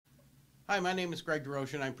Hi, my name is Greg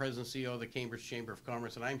DeRoche. I'm President and CEO of the Cambridge Chamber of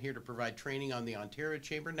Commerce, and I'm here to provide training on the Ontario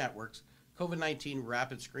Chamber Network's COVID-19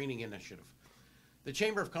 Rapid Screening Initiative. The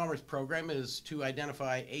Chamber of Commerce program is to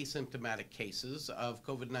identify asymptomatic cases of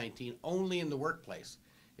COVID-19 only in the workplace.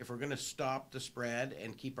 If we're going to stop the spread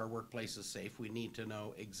and keep our workplaces safe, we need to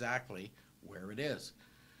know exactly where it is.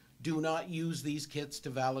 Do not use these kits to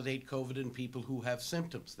validate COVID in people who have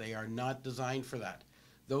symptoms. They are not designed for that.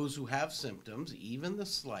 Those who have symptoms, even the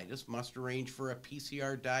slightest, must arrange for a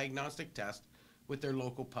PCR diagnostic test with their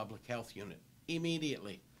local public health unit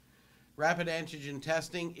immediately. Rapid antigen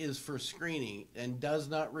testing is for screening and does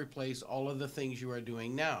not replace all of the things you are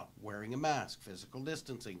doing now. Wearing a mask, physical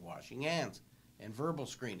distancing, washing hands, and verbal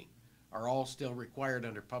screening are all still required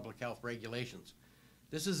under public health regulations.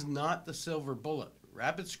 This is not the silver bullet.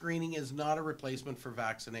 Rapid screening is not a replacement for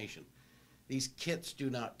vaccination. These kits do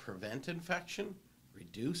not prevent infection,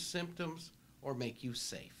 reduce symptoms, or make you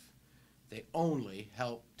safe. They only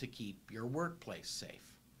help to keep your workplace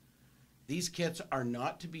safe. These kits are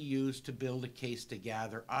not to be used to build a case to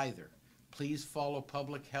gather either. Please follow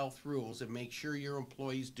public health rules and make sure your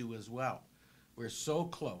employees do as well. We're so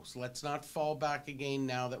close. Let's not fall back again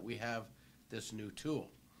now that we have this new tool.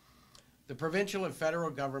 The provincial and federal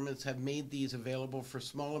governments have made these available for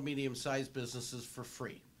small and medium-sized businesses for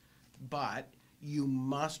free. But you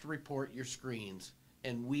must report your screens,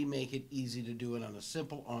 and we make it easy to do it on a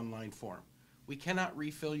simple online form. We cannot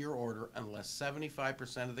refill your order unless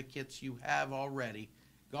 75% of the kits you have already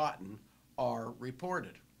gotten are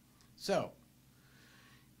reported. So,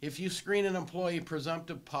 if you screen an employee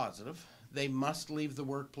presumptive positive, they must leave the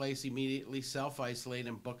workplace immediately, self-isolate,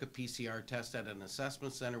 and book a PCR test at an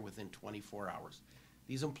assessment center within 24 hours.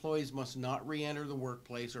 These employees must not re-enter the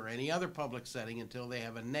workplace or any other public setting until they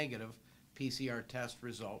have a negative PCR test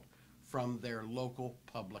result from their local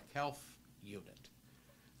public health unit.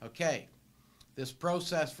 Okay, this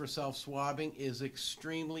process for self-swabbing is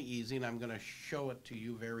extremely easy, and I'm going to show it to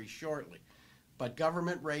you very shortly. But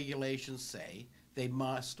government regulations say they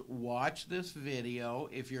must watch this video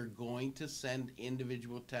if you're going to send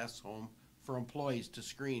individual tests home for employees to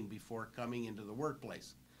screen before coming into the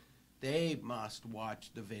workplace. They must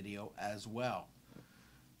watch the video as well.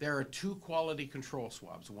 There are two quality control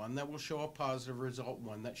swabs, one that will show a positive result,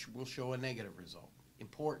 one that will show a negative result.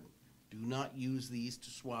 Important, do not use these to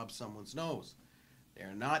swab someone's nose. They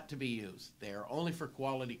are not to be used. They are only for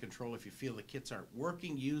quality control. If you feel the kits aren't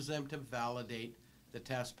working, use them to validate the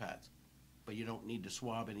test pads. But you don't need to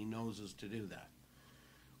swab any noses to do that.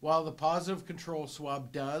 While the positive control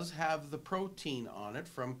swab does have the protein on it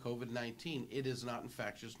from COVID-19, it is not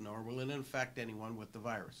infectious, nor will it infect anyone with the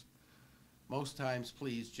virus. Most times,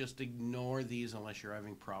 please just ignore these unless you're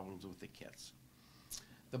having problems with the kits.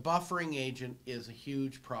 The buffering agent is a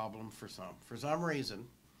huge problem for some. For some reason,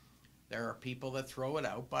 there are people that throw it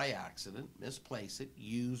out by accident, misplace it,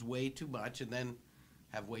 use way too much, and then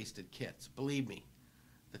have wasted kits. Believe me,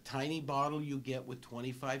 the tiny bottle you get with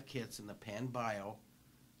 25 kits in the PanBio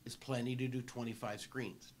is plenty to do 25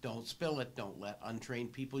 screens. Don't spill it. Don't let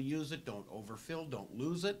untrained people use it. Don't overfill. Don't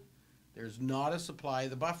lose it. There's not a supply of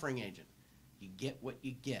the buffering agent. You get what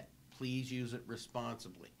you get. Please use it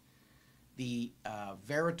responsibly. The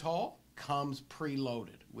Veritor comes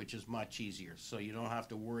preloaded, which is much easier, so you don't have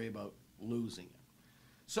to worry about losing it.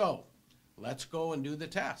 So, let's go and do the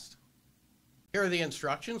test. Here are the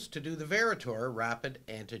instructions to do the Veritor rapid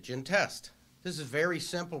antigen test. This is a very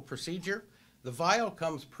simple procedure. The vial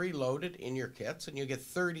comes preloaded in your kits, and you get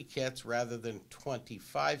 30 kits rather than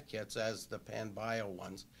 25 kits as the PanBio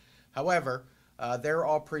ones. However, they're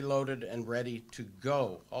all preloaded and ready to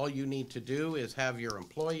go. All you need to do is have your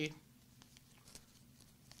employee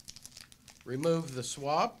remove the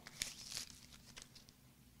swab.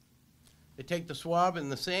 They take the swab in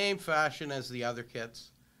the same fashion as the other kits.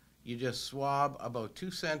 You just swab about 2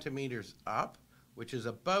 centimeters up, which is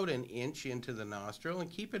about an inch into the nostril, and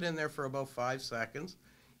keep it in there for about 5 seconds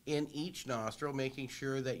in each nostril, making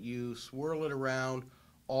sure that you swirl it around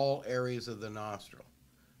all areas of the nostril.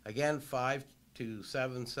 Again, 5 to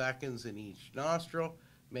 7 seconds in each nostril,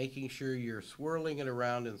 making sure you're swirling it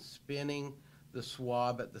around and spinning the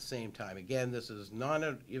swab at the same time. Again, this is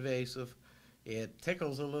non-invasive. It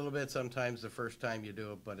tickles a little bit sometimes the first time you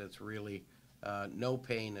do it, but it's really no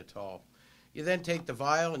pain at all. You then take the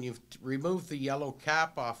vial and you've removed the yellow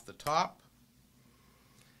cap off the top.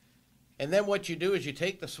 And then what you do is you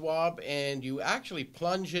take the swab and you actually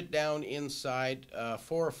plunge it down inside 4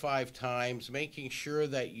 or 5 times, making sure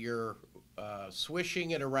that you're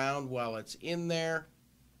swishing it around while it's in there,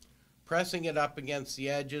 pressing it up against the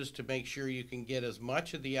edges to make sure you can get as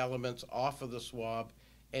much of the elements off of the swab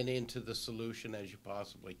and into the solution as you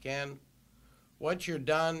possibly can. Once you're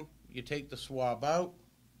done, you take the swab out,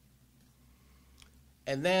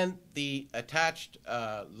 and then the attached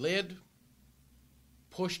lid,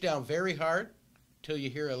 push down very hard till you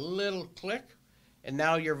hear a little click, and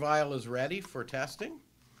now your vial is ready for testing.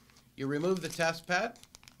 You remove the test pad.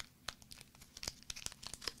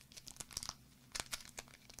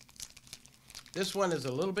 This one is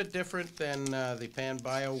a little bit different than the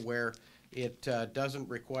PanBio, where it doesn't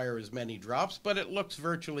require as many drops, but it looks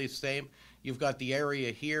virtually the same. You've got the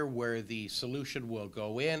area here where the solution will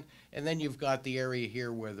go in, and then you've got the area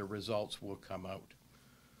here where the results will come out.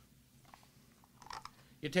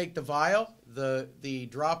 You take the vial, the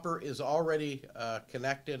dropper is already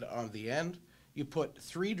connected on the end. You put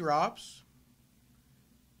 3 drops,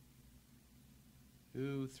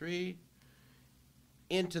 2, 3,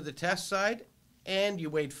 into the test side, and you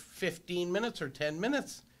wait 15 minutes or 10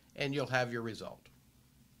 minutes, and you'll have your result.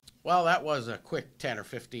 Well, that was a quick 10 or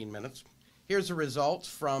 15 minutes. Here's the results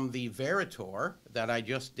from the Veritor that I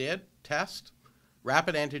just did, test,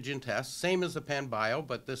 rapid antigen test, same as the PanBio,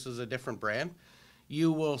 but this is a different brand.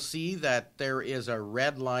 You will see that there is a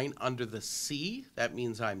red line under the C. That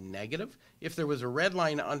means I'm negative. If there was a red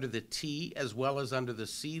line under the T as well as under the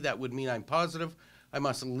C, that would mean I'm positive. I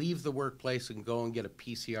must leave the workplace and go and get a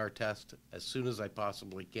PCR test as soon as I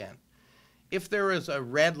possibly can. If there is a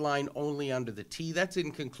red line only under the T, that's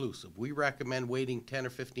inconclusive. We recommend waiting 10 or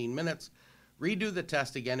 15 minutes. Redo the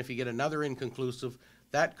test again. If you get another inconclusive,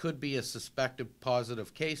 that could be a suspected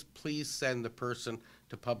positive case. Please send the person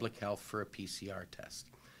to public health for a PCR test.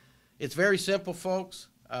 It's very simple, folks,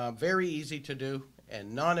 very easy to do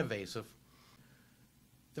and non-invasive.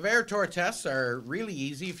 The Veritor tests are really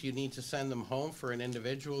easy if you need to send them home for an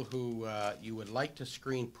individual who you would like to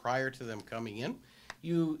screen prior to them coming in.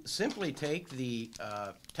 You simply take the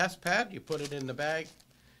test pad, you put it in the bag,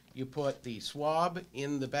 you put the swab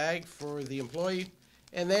in the bag for the employee,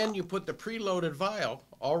 and then you put the preloaded vial,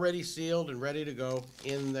 already sealed and ready to go,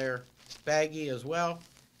 in their baggie as well,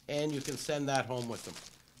 and you can send that home with them.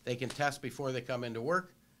 They can test before they come into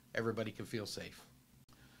work. Everybody can feel safe.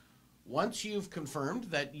 Once you've confirmed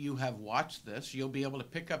that you have watched this, you'll be able to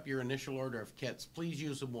pick up your initial order of kits. Please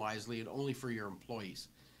use them wisely and only for your employees.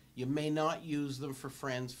 You may not use them for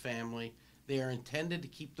friends, family. They are intended to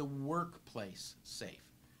keep the workplace safe.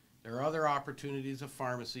 There are other opportunities of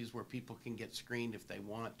pharmacies where people can get screened if they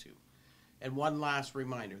want to. And one last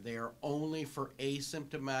reminder, they are only for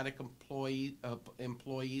asymptomatic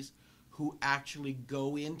employees who actually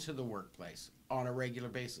go into the workplace on a regular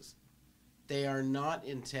basis. They are not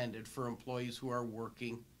intended for employees who are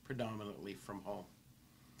working predominantly from home.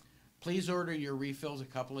 Please order your refills a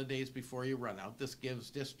couple of days before you run out. This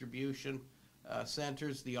gives distribution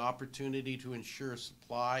centers the opportunity to ensure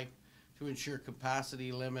supply, to ensure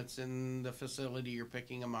capacity limits in the facility you're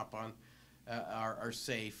picking them up on are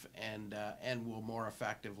safe and will more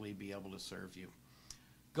effectively be able to serve you.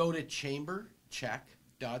 Go to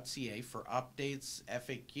chambercheck.ca for updates,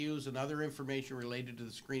 FAQs, and other information related to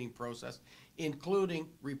the screening process, including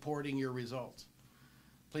reporting your results.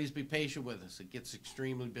 Please be patient with us. It gets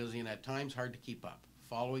extremely busy and at times hard to keep up.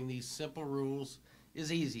 Following these simple rules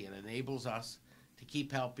is easy and enables us to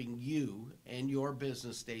keep helping you and your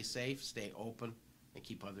business stay safe, stay open, and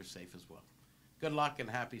keep others safe as well. Good luck and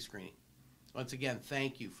happy screening. Once again,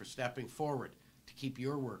 thank you for stepping forward to keep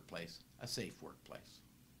your workplace a safe workplace.